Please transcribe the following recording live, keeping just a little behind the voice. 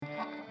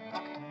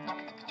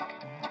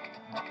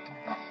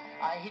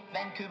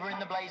Vancouver in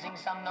the blazing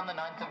sun on the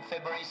 9th of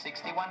February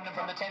 61, and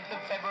from the 10th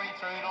of February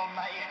through till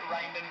May it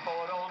rained and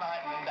poured all night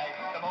and day.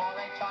 The more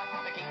they tried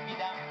to keep you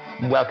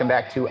down. Welcome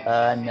back to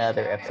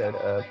another episode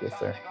of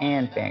Whistler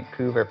and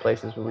Vancouver,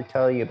 places where we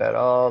tell you about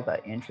all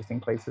the interesting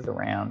places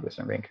around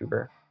Whistler and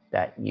Vancouver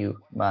that you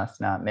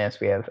must not miss.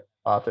 We have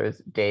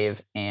authors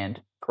Dave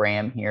and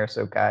Graeme here.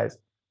 So guys,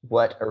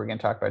 what are we going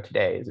to talk about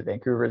today? Is it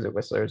Vancouver? Is it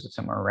Whistler? Is it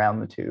somewhere around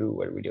the two?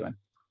 What are we doing?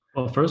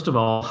 Well, first of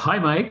all, hi,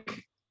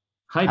 Mike.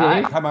 Hi,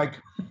 Dave. Hi, Mike.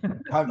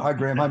 Hi,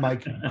 Graeme. Hi,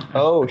 Mike.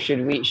 Oh,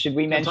 should we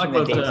mention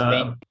that Dave's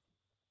famous?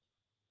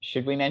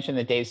 Should we mention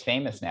that Dave's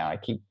famous now? I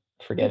keep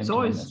forgetting. He's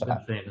always been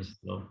famous,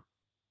 though.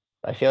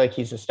 I feel like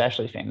he's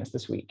especially famous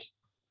this week.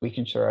 We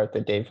can show out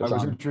that Dave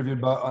was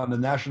interviewed on the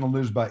national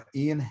news by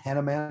Ian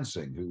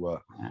Hannamansing, who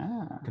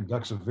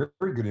conducts a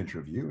very good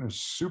interview and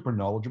is super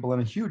knowledgeable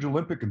and a huge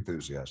Olympic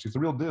enthusiast. He's the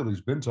real deal.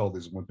 He's been to all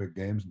these Olympic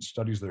games and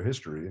studies their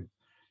history. And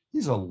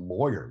he's a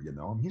lawyer, you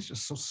know. He's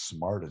just so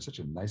smart and such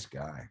a nice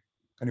guy.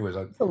 Anyways,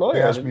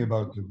 they asked me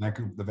about the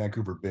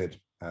Vancouver bid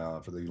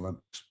for the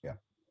Olympics. Yeah.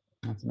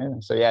 That's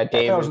amazing. So yeah,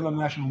 Dave. That was in the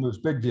national news.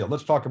 Big deal.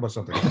 Let's talk about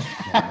something else.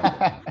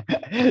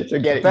 So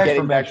getting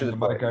back to the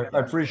Mike. I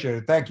appreciate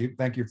it. Thank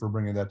you for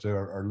bringing that to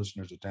our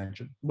listeners'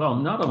 attention. Well,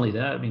 not only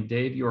that, I mean,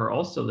 Dave, you are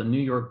also the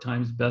New York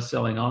Times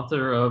best-selling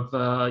author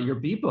of your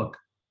B book.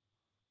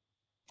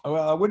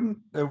 Well, I wouldn't.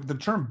 The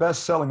term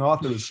best-selling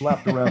author is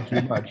slapped around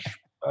too much.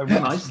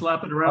 I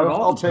slap it around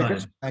all the time. I'll take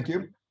it. Thank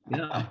you.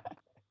 Yeah.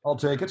 I'll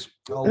take it.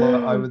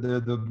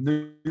 The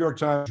New York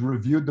Times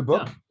reviewed the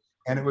book,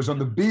 and it was on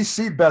the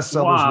BC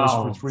bestsellers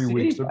list for 3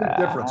 weeks. A big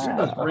difference.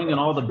 That's ringing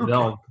all the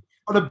bells.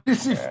 On a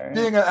BC,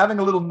 having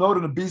a little note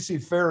on a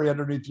BC ferry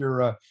underneath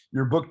your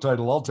book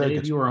title. I'll take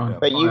it. You were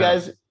on. But you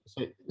guys,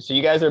 so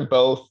you guys are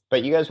both.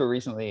 But you guys were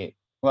recently,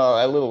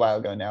 well, a little while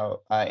ago now,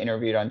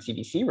 interviewed on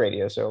CBC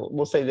radio. So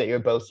we'll say that you're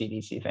both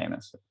CBC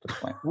famous at this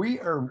point. We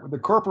are. The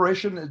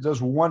corporation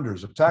does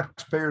wonders of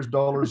taxpayers'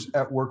 dollars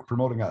at work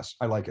promoting us.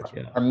 I like it.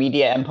 Yeah. Our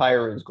media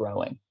empire is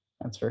growing.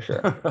 That's for sure.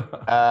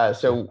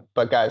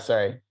 But guys,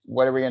 sorry.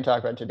 What are we going to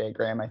talk about today,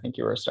 Graeme? I think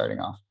you were starting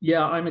off.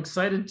 Yeah, I'm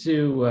excited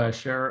to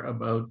share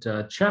about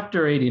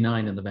chapter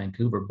 89 in the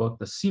Vancouver book,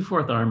 the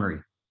Seaforth Armoury.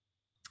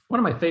 One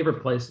of my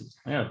favorite places.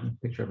 I have a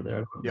picture over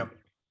there. Yep.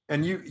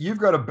 And you've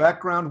got a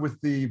background with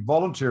the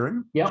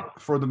volunteering. Yep.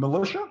 For the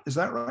militia, is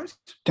that right?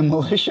 The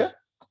militia?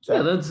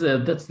 Yeah, that's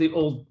the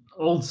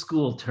old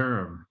school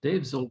term.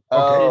 Dave's old.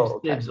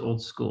 Dave's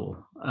old school.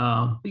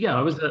 Yeah,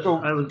 I was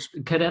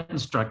a cadet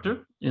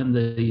instructor in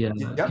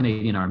the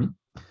Canadian Army,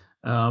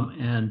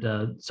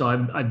 so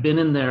I've been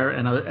in there,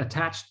 and I was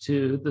attached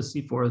to the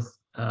Seaforth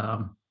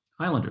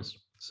Highlanders.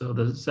 So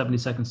the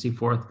 72nd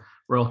Seaforth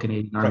Royal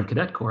Canadian Army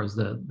Cadet Corps is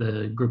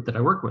the group that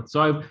I work with.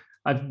 So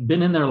I've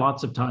been in there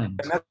lots of times.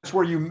 And that's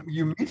where you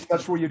meet.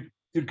 That's where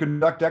you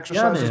conduct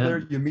exercises there.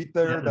 You meet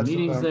there. Yeah, that's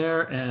meetings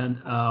there,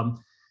 and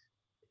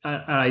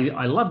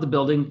I love the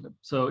building.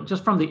 So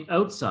just from the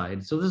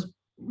outside, so there's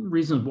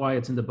reasons why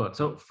it's in the book.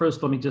 So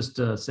first, let me just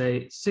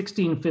say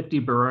 1650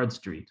 Burrard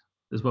Street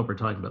is what we're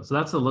talking about. So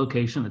that's the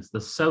location. It's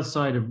the south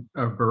side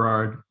of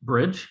Burrard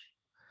Bridge,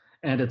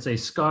 and it's a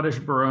Scottish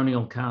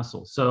baronial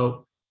castle.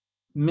 So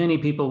many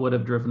people would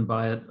have driven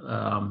by it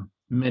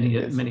many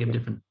of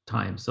different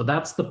times. So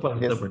that's the place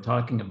that we're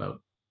talking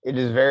about. It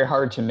is very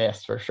hard to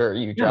miss, for sure.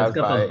 You drive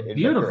by it.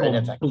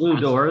 Beautiful blue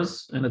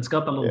doors, and it's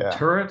got the little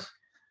turret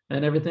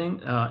and everything.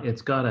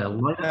 It's got a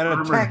light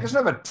armored tank. Doesn't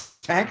it have a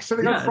tank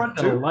sitting in front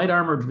too? A light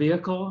armored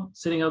vehicle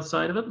sitting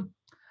outside of it.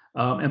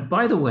 And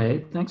by the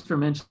way, thanks for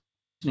mentioning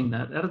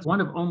that. That is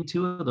one of only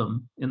 2 of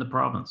them in the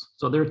province.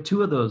 So there are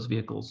 2 of those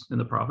vehicles in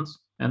the province,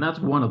 and that's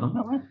one of them.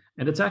 Oh,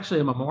 and it's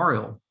actually a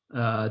memorial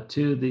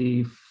to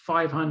the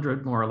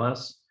 500, more or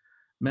less,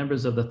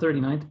 members of the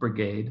 39th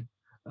Brigade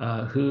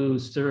who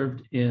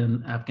served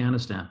in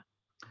Afghanistan.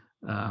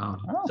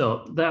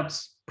 So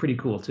that's pretty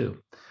cool too.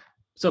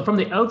 So from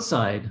the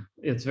outside,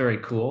 it's very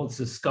cool. It's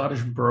a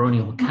Scottish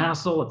baronial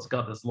castle. It's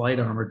got this light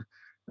armored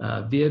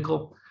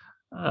vehicle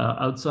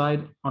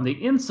outside. On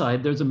the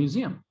inside, there's a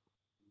museum.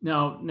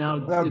 Now,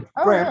 Graeme,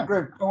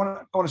 I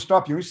want to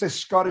stop you. When you say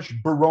Scottish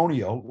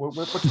baronial,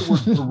 what's the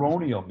word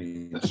baronial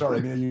mean? Sorry,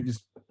 I mean, you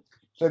just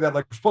say that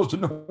like we're supposed to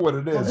know what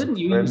it is. Well, didn't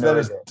you? Is that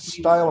a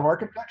style of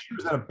architecture?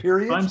 Is that a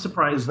period? I'm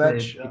surprised. Is that,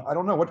 I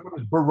don't know. What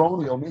does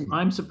baronial mean?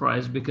 I'm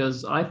surprised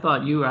because I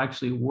thought you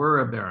actually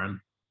were a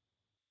baron.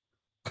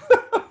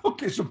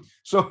 Okay,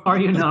 so are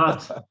you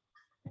not?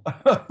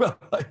 Well,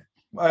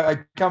 I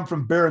come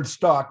from barren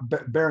stock,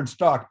 but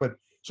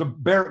so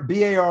Baron,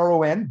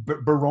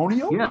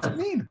 baronial? Yeah. What does it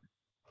mean?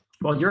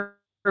 Well, your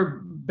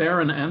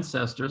baron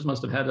ancestors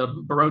must have had a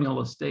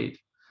baronial estate.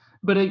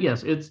 But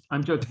yes,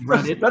 I'm joking.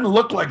 Right? It doesn't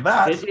look like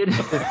that.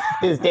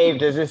 Dave,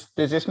 does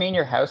this mean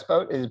your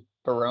houseboat is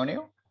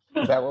baronial?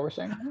 Is that what we're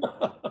saying?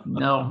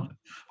 No.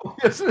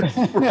 Yes, it is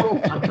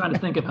baronial. I'm trying to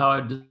think of how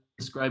I'd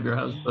describe your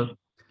houseboat.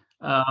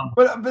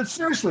 But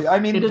seriously, I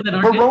mean,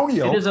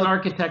 baronial. It is an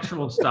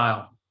architectural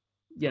style.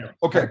 Yeah.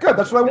 Okay, good.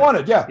 That's what I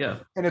wanted. Yeah. Yeah.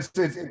 And it's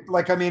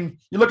like, I mean,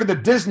 you look at the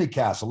Disney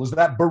castle. Is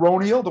that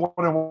baronial? The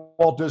one in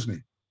Walt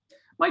Disney?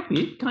 Might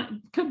be,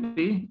 could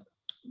be.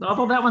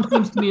 Although that one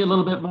seems to be a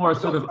little bit more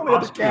sort of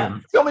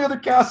Austrian. It's the only other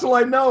castle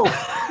I know.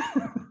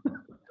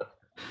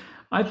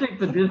 I think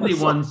the Disney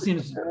one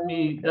seems to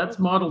me, that's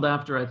modeled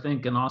after, I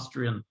think, an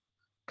Austrian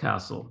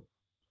castle.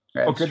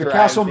 Okay, the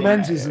Castle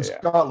Menzies in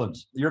Scotland,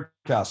 your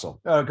castle.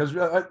 Because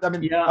I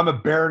mean, I'm a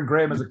Baron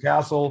Graeme as a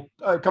castle.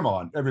 Come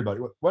on, everybody.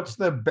 What's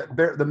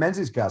the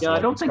Menzies castle? Yeah, I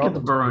don't think it's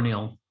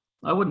baronial.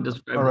 I wouldn't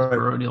describe it as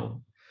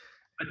baronial.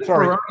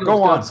 Sorry,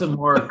 go on. Got some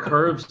more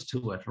curves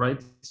to it,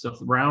 right? So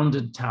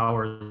rounded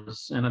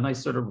towers and a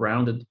nice sort of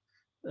rounded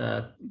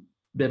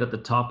bit at the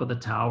top of the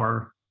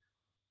tower.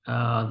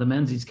 The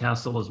Menzies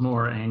castle is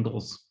more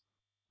angles.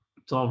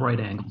 It's all right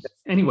angles.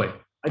 Anyway,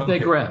 I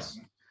digress.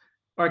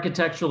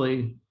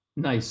 Architecturally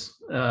nice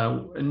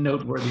and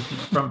noteworthy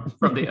from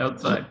the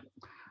outside.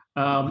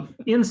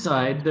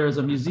 Inside, there's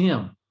a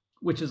museum,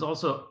 which is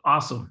also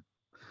awesome.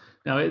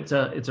 Now it's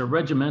a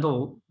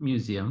regimental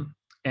museum.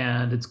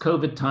 And it's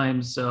COVID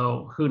time,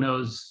 so who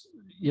knows,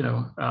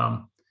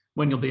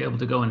 when you'll be able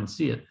to go in and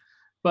see it.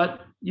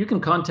 But you can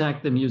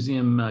contact the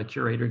museum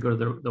curator, go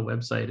to the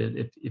website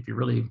if you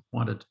really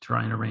wanted to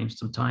try and arrange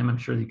some time. I'm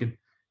sure you could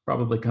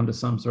probably come to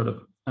some sort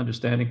of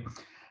understanding.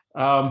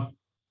 The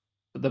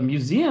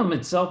museum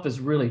itself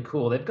is really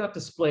cool. They've got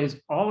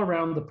displays all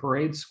around the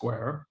parade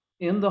square,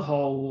 in the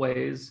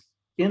hallways,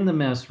 in the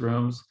mess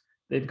rooms.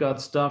 They've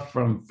got stuff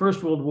from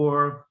First World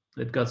War.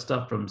 They've got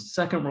stuff from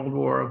Second World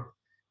War.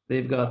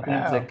 They've got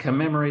things that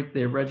commemorate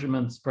the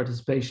regiment's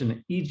participation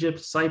in Egypt,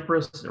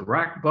 Cyprus,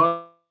 Iraq,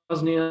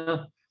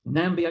 Bosnia,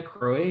 Namibia,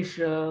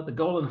 Croatia, the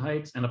Golan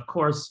Heights, and of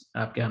course,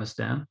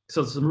 Afghanistan.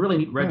 So some really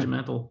neat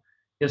regimental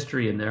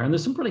history in there. And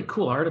there's some pretty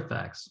cool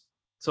artifacts.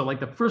 So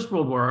like the First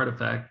World War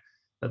artifact,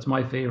 that's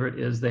my favorite,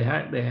 is they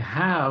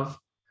have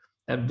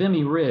at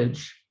Vimy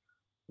Ridge,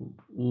 a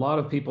lot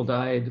of people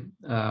died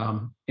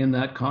in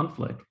that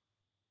conflict.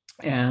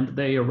 And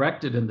they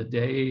erected in the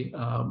day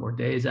or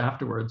days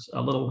afterwards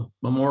a little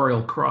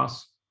memorial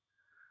cross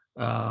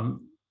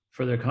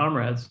for their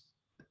comrades.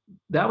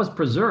 That was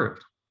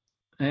preserved,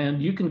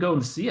 and you can go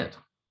and see it.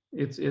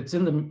 It's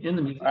in the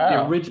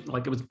the original,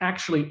 like it was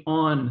actually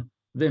on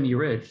Vimy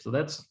Ridge, so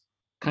that's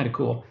kind of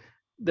cool.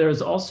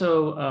 There's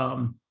also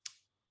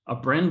a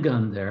Bren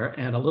gun there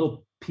and a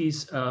little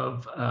piece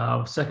of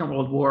Second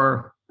World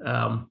War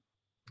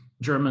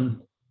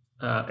German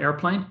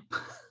airplane.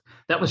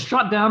 That was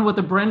shot down with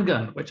a Bren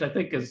gun, which I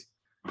think is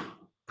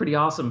pretty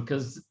awesome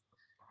because,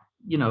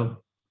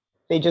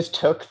 they just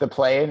took the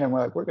plane and were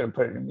like, we're going to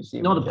put it in a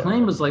museum. No, the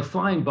plane was like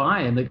flying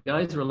by, and the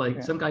guys were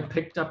like, some guy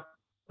picked up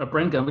a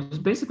Bren gun, which is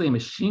basically a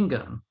machine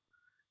gun,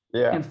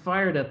 and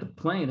fired at the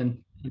plane and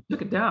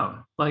took it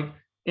down. Like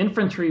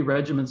infantry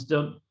regiments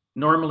don't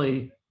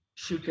normally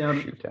shoot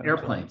down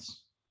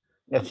airplanes.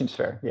 That seems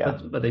fair. Yeah,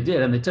 but they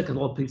did, and they took a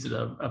little piece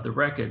of the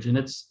wreckage, and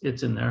it's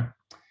in there.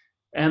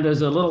 And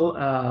there's a little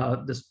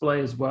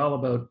display as well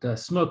about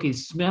Smokey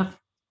Smith.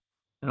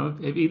 Have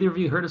either of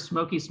you heard of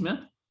Smokey Smith?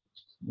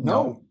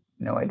 No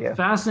idea.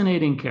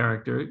 Fascinating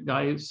character.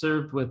 Guy who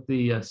served with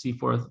the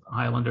Seaforth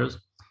Highlanders.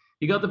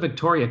 He got the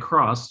Victoria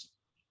Cross,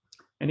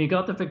 and he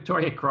got the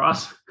Victoria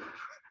Cross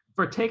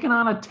for taking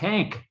on a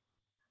tank.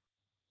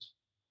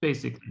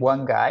 Basically,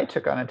 one guy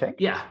took on a tank.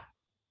 Yeah.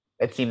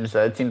 It seems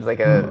like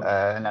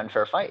an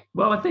unfair fight.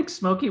 Well, I think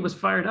Smokey was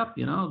fired up.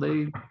 They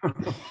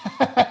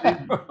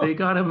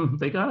got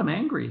him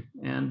angry,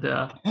 and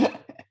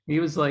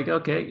he was like,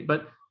 okay.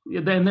 But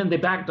then they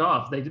backed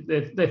off.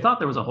 They thought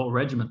there was a whole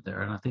regiment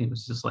there, and I think it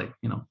was just like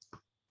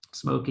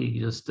Smokey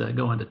just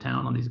going to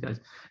town on these guys.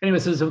 Anyway,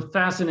 so there's some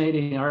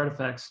fascinating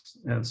artifacts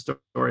and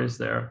stories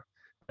there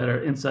that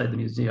are inside the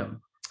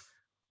museum.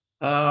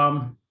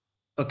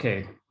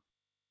 Okay,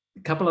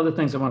 a couple other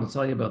things I want to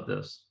tell you about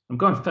this. I'm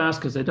going fast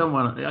because I don't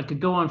want to. I could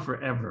go on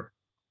forever.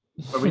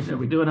 Are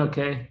we doing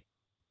okay?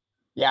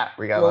 Yeah,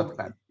 we got lots of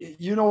time.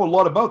 You know a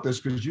lot about this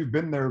because you've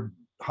been there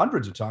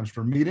hundreds of times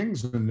for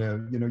meetings, and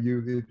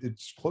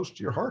it's close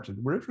to your heart. And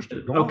we're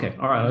interested. Go okay, on.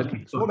 All right.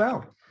 Okay. Slow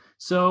down.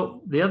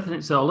 So the other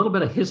thing, a little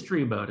bit of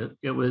history about it.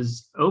 It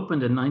was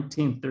opened in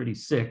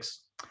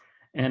 1936,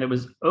 and it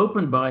was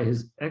opened by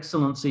His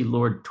Excellency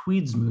Lord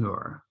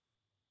Tweedsmuir.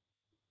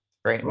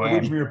 Great name.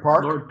 Tweedsmuir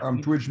Park,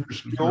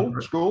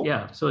 Tweedsmuir School.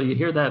 Yeah, so you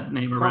hear that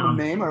name around.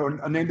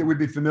 A name that we'd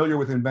be familiar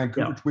with in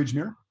Vancouver,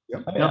 Tweedsmuir.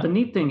 Yep. Now, the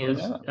neat thing is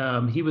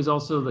he was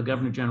also the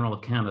Governor General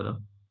of Canada.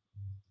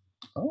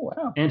 Oh,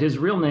 wow. And his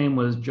real name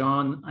was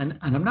John, and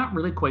I'm not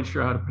really quite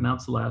sure how to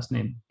pronounce the last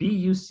name,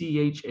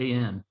 Buchan.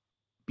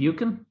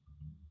 Buchan?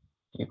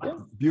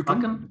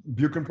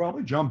 Buchan,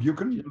 probably. John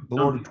Buchan, the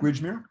Lord of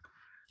Tweedsmuir.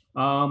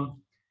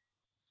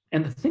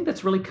 And the thing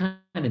that's really kind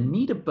of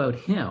neat about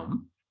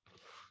him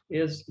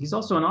is he's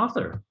also an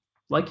author,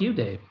 like you,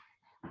 Dave.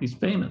 He's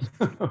famous.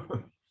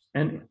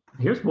 And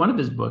here's one of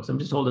his books. I'm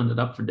just holding it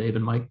up for Dave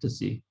and Mike to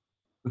see.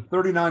 The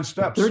 39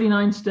 Steps.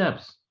 39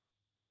 Steps.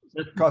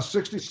 It cost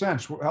 60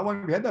 cents. How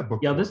long have you had that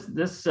book? Yeah,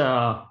 this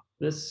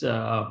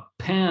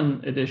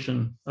pan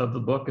edition of the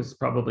book is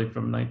probably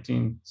from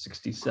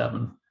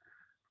 1967.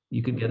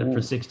 You could get it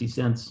for 60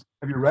 cents.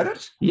 Have you read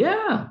it?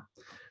 Yeah.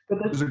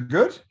 Is it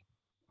good?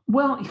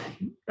 Well,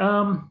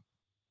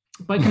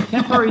 by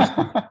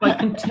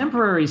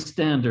contemporary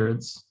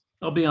standards,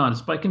 I'll be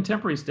honest, by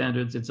contemporary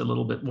standards, it's a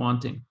little bit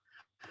wanting.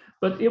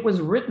 But it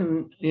was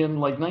written in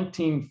like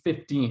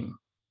 1915.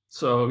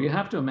 So you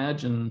have to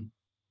imagine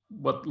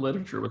what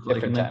literature was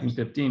like in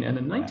 1915. And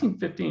in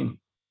 1915,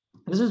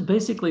 this is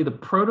basically the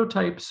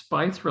prototype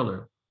spy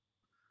thriller.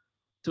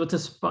 So it's a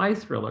spy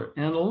thriller.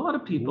 And a lot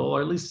of people,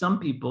 or at least some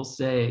people,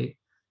 say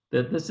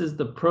that this is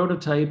the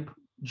prototype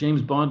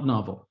James Bond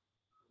novel.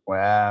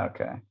 Wow,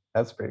 okay.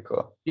 That's pretty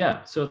cool.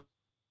 Yeah, so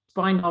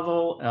spy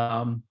novel,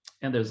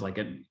 and there's like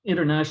an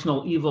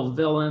international evil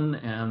villain,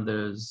 and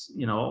there's,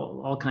 you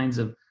know, all kinds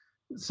of,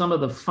 some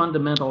of the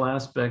fundamental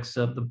aspects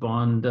of the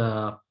Bond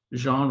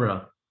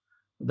genre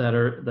that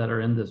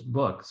are in this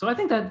book. So I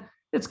think that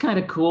it's kind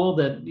of cool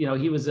that, you know,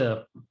 he was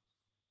a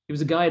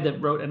guy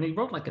that wrote, and he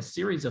wrote like a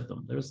series of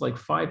them. There's like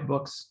 5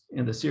 books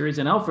in the series,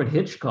 and Alfred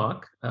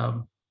Hitchcock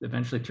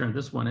eventually turned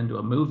this one into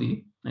a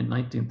movie in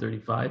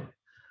 1935.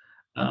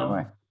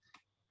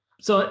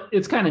 So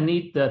it's kind of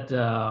neat that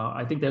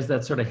I think there's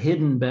that sort of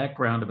hidden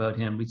background about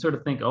him. We sort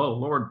of think, oh,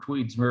 Lord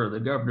Tweedsmuir, the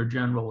Governor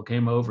General,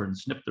 came over and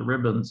snipped the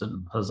ribbons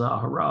and huzzah,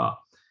 hurrah.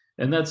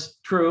 And that's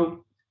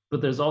true,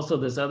 but there's also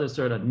this other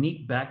sort of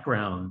neat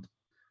background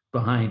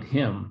behind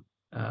him.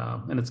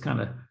 And it's kind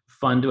of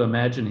fun to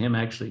imagine him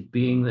actually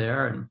being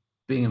there and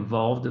being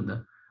involved in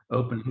the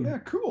opening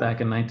back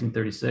in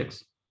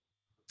 1936.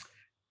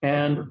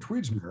 And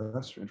Tweedsmuir,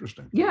 that's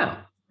interesting. Yeah.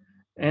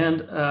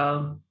 And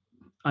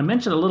I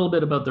mentioned a little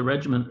bit about the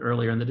regiment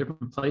earlier and the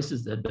different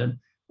places they'd been.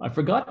 I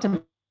forgot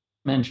to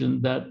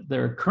mention that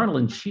their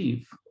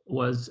colonel-in-chief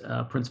was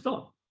Prince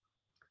Philip.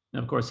 Now,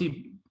 of course,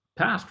 he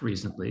passed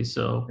recently,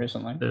 so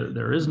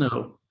there is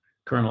no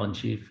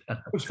colonel-in-chief at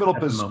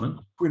the moment.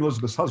 Queen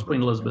Elizabeth's husband.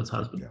 Queen Elizabeth's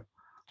husband. Yeah.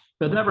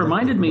 But that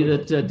reminded me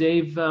that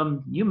Dave,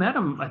 you met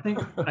him, I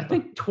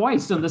think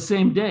twice on the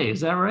same day.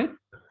 Is that right?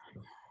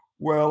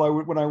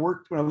 Well, when I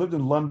lived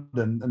in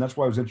London, and that's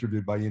why I was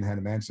interviewed by Ian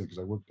Hanomanson, because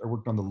I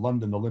worked on the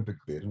London Olympic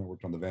bid and I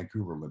worked on the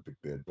Vancouver Olympic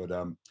bid. But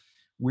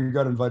we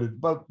got invited,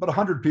 about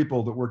 100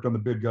 people that worked on the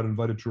bid got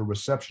invited to a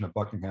reception at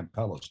Buckingham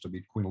Palace to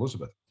meet Queen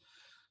Elizabeth.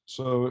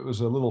 So it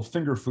was a little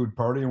finger food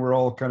party, and we're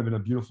all kind of in a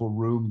beautiful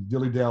room,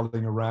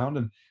 dilly-dallying around.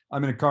 And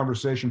I'm in a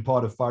conversation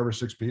pod of 5 or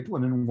 6 people,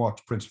 and in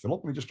walks Prince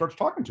Philip, and he just starts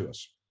talking to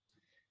us.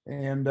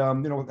 And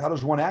you know, how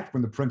does one act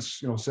when the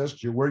prince, you know, says to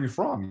you, "Where are you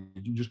from?"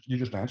 You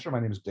just answer,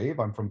 "My name is Dave.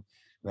 I'm from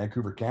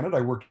Vancouver, Canada.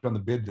 I worked on the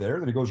bid there."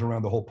 Then he goes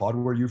around the whole pod,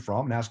 "Where are you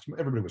from?" and asks him.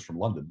 Everybody was from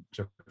London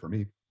except for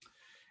me.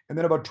 And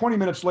then about 20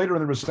 minutes later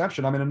in the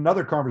reception, I'm in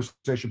another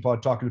conversation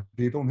pod talking to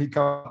people, and he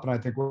comes up and I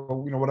think,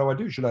 well, you know, what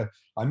do? Should I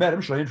met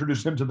him? Should I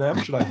introduce him to them?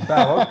 Should I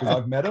bow out because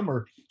I've met him,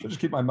 or should I just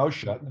keep my mouth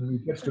shut? And he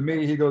gets to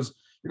me, he goes,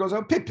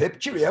 "Oh, Pip,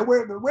 cheerio,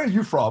 where are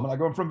you from?" And I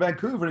go, "I'm from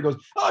Vancouver." And he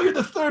goes, "Oh, you're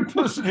the 3rd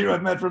person here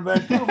I've met from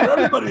Vancouver.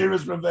 Everybody here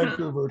is from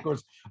Vancouver." Of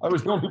course, I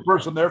was the only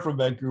person there from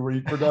Vancouver.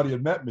 He forgot he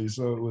had met me.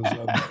 So it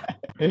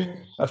was,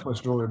 that's my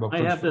story about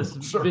I have this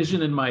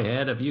vision in my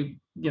head of you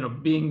know,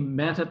 being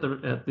met at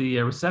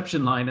the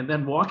reception line and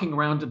then walking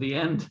around to the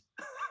end.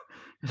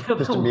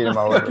 Just to meet him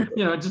over.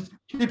 You know, just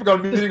keep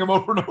on meeting him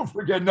over and over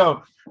again.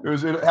 No,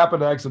 it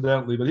happened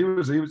accidentally, but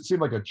he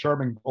seemed like a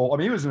charming old. I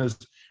mean, he was in his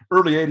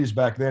early 80s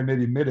back then,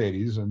 maybe mid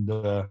 80s, and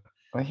well,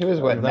 he was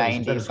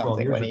 90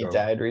 something when he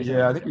died recently.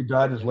 Yeah, I think he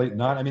died in his late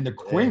 90s. I mean, the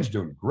Queen's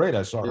doing great.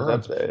 I saw her.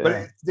 But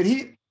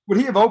would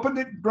he have opened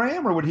it,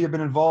 Graeme, or would he have been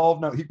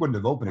involved? No, he wouldn't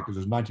have opened it because it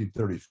was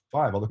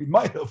 1935, although he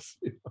might have.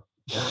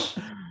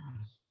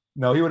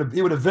 No, he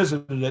would have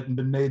visited it and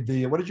been made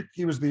the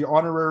he was the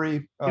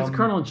honorary. He was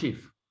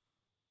colonel-in-chief.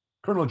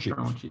 Colonel-in-chief.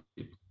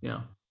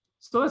 Yeah.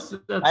 So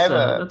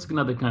that's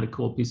another kind of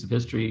cool piece of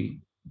history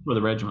for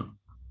the regiment.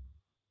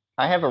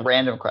 I have a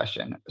random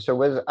question.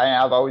 So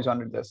I've always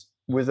wondered this.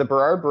 Was the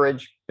Burrard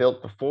Bridge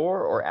built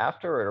before or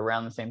after or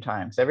around the same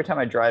time? Because every time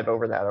I drive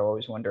over that, I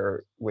always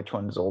wonder which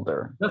one's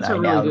older. That's a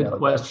really good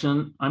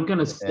question. I'm going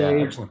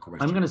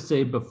to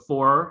say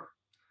before.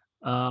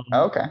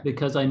 Okay.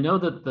 Because I know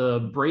that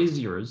the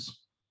braziers,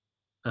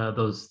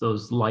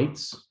 those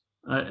lights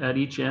at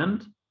each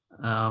end,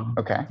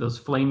 those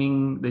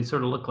flaming, they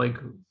sort of look like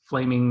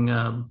flaming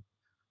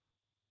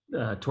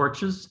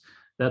torches.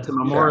 That's a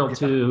memorial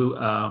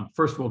to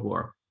First World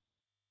War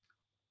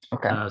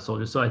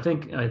soldiers. So I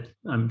think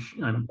I'm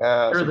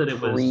sure that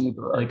it was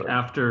like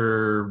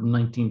after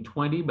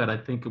 1920, but I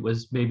think it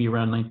was maybe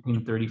around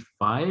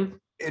 1935.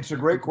 It's a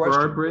great question.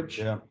 Burrard Bridge.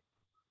 Yeah.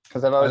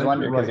 Because I've always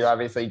wondered, because you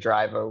obviously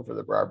drive over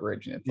the Burrard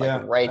Bridge and it's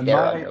like right there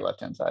on your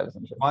left-hand side,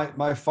 isn't it?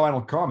 My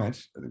final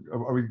comments,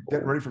 are we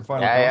getting ready for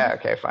final comments? Yeah,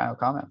 okay, final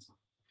comments.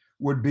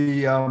 Would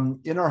be in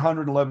our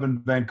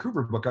 111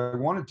 Vancouver book, I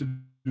wanted to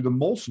do the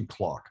Molson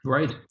clock.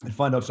 Right. And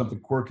find out something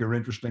quirky or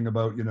interesting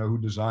about, you know, who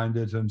designed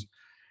it. And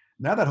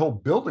now that whole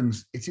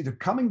building's, it's either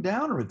coming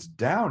down or it's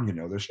down, you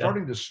know, they're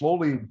starting to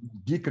slowly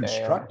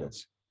deconstruct it.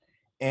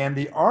 And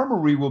the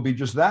armory will be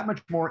just that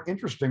much more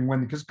interesting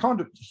because it's going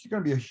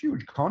to be a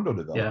huge condo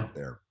development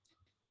there.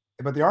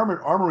 But the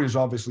armory is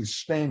obviously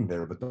staying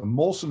there. But the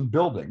Molson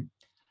building,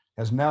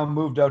 has now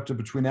moved out to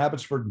between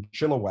Abbotsford and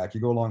Chilliwack.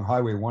 You go along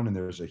Highway 1 and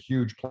there's a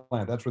huge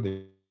plant. That's where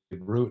they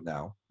brew it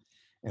now.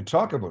 And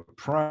talk about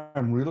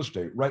prime real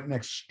estate. Right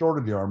next door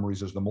to the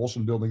armories is the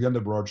Molson building and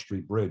the Broad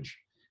Street Bridge.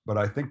 But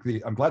I think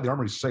I'm glad the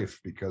armory's safe,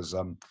 because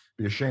it'd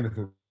be a shame if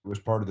it was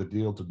part of the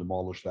deal to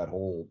demolish that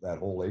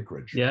whole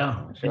acreage.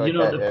 Yeah. I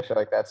feel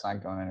like that's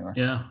not going anywhere.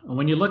 Yeah. And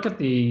when you look at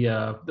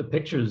the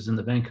pictures in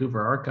the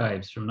Vancouver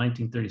archives from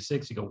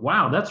 1936, you go,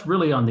 wow, that's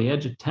really on the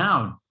edge of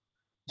town.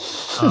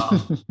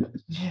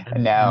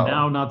 And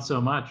now not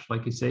so much.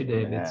 Like you say,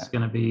 Dave, it's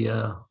going to be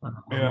a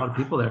lot of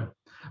people there.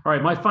 All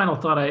right, my final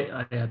thought,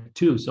 I had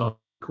two, so I'll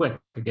be quick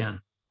again.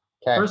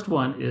 Okay. First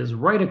one is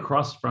right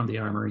across from the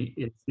armory.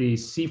 It's the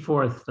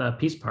Seaforth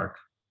Peace Park,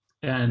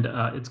 and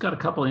it's got a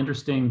couple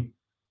interesting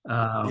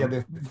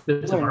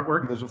bits of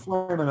artwork. There's a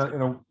flame in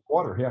a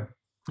water, yeah.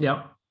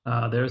 You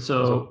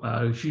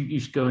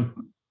should go and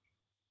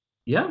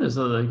there's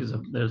another.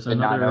 Did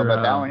not know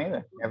about that one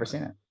either. Never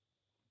seen it.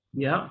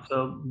 Yeah,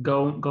 so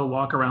go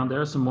walk around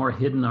there. Some more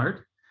hidden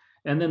art.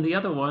 And then the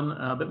other one,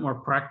 a bit more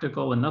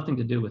practical and nothing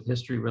to do with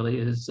history really,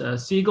 is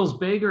Siegel's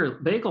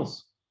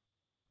Bagels.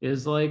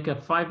 Is like a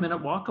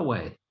 5-minute walk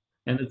away.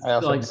 And it's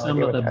like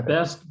some of the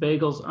best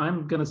bagels.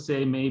 I'm going to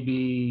say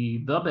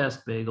maybe the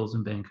best bagels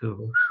in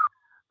Vancouver.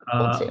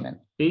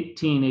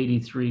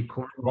 1883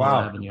 Cornwall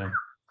Avenue.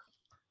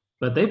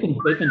 But they've been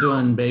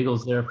doing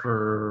bagels there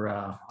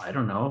for, I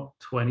don't know,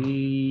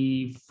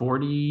 20,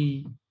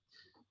 40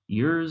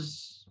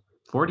 years,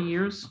 40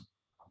 years.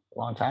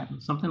 Long time,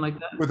 something like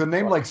that. With a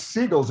name like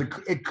Siegel's,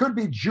 it could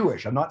be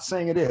Jewish. I'm not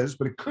saying it is,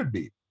 but it could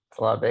be. It's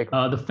a lot of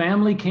bagel. The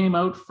family came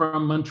out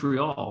from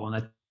Montreal,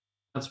 and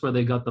that's where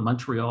they got the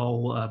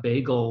Montreal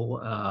bagel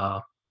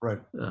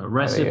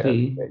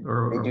recipe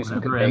or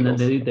whatever. And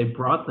then they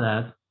brought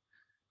that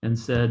and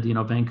said,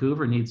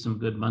 Vancouver needs some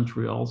good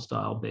Montreal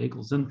style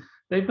bagels, and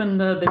they've been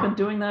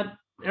doing that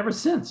ever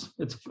since.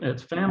 It's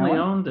family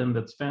owned, and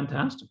it's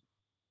fantastic.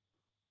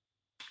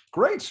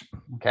 Great.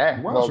 Okay.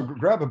 Well, so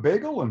grab a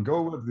bagel and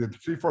go with the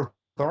Seaforth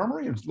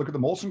Armoury and look at the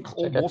Molson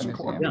Club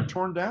being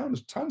torn down.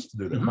 There's tons to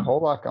do there. A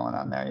whole lot going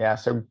on there. Yeah.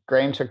 So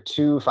Graeme took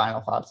two final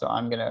thoughts. So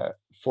I'm gonna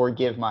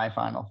forgive my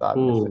final thought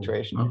in this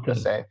situation. Okay.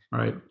 Just say,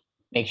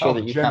 make sure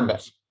that you come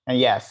back. And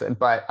yes,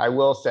 but I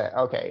will say,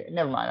 okay,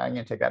 never mind. I'm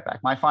gonna take that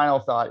back. My final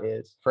thought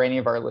is for any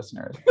of our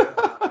listeners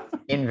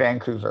in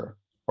Vancouver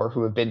or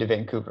who have been to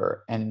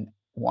Vancouver and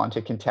want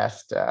to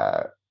contest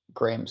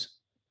Graeme's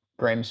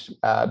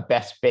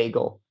best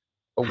bagel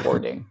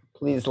awarding,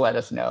 please let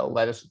us know.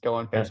 Let us go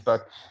on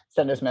Facebook,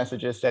 send us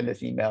messages, send us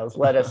emails,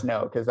 let us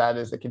know, because that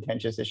is a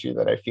contentious issue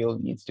that I feel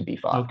needs to be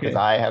fought, because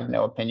I have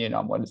no opinion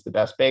on what is the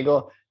best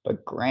bagel,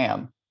 but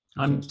Graeme,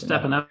 I'm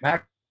stepping up.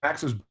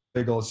 Max's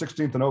bagel is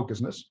 16th and Oak,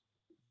 isn't this?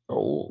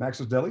 Oh,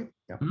 Max's Deli.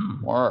 Yeah.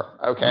 More.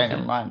 Okay,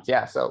 never mind.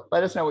 Yeah, so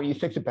let us know what you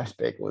think the best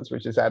bagel is,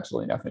 which is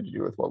absolutely nothing to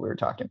do with what we were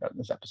talking about in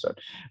this episode.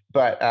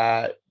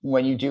 But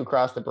when you do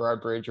cross the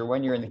Burrard Bridge, or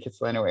when you're in the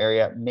Kitsilano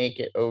area, make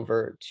it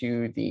over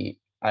to the,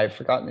 I've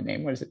forgotten the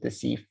name. What is it? The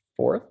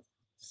Seaforth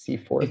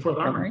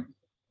Armoury.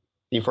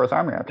 Seaforth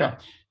Armoury. Okay. Yeah.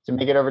 So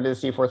make it over to the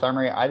Seaforth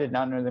Armoury. I did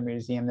not know the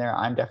museum there.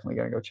 I'm definitely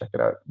going to go check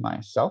it out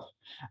myself.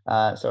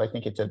 So I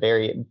think it's a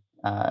very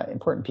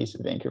important piece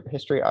of Vancouver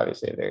history,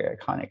 obviously a very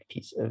iconic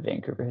piece of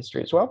Vancouver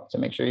history as well. So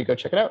make sure you go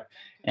check it out.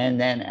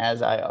 And then,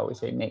 as I always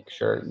say, make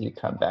sure you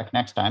come back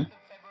next time.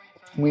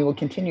 We will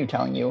continue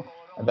telling you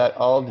about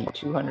all the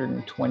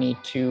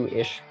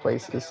 222-ish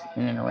places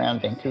in and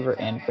around Vancouver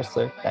and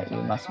Whistler that you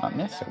must not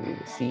miss. So we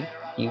will see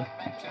you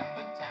next time.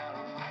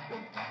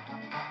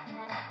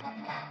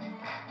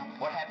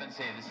 What happens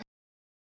here?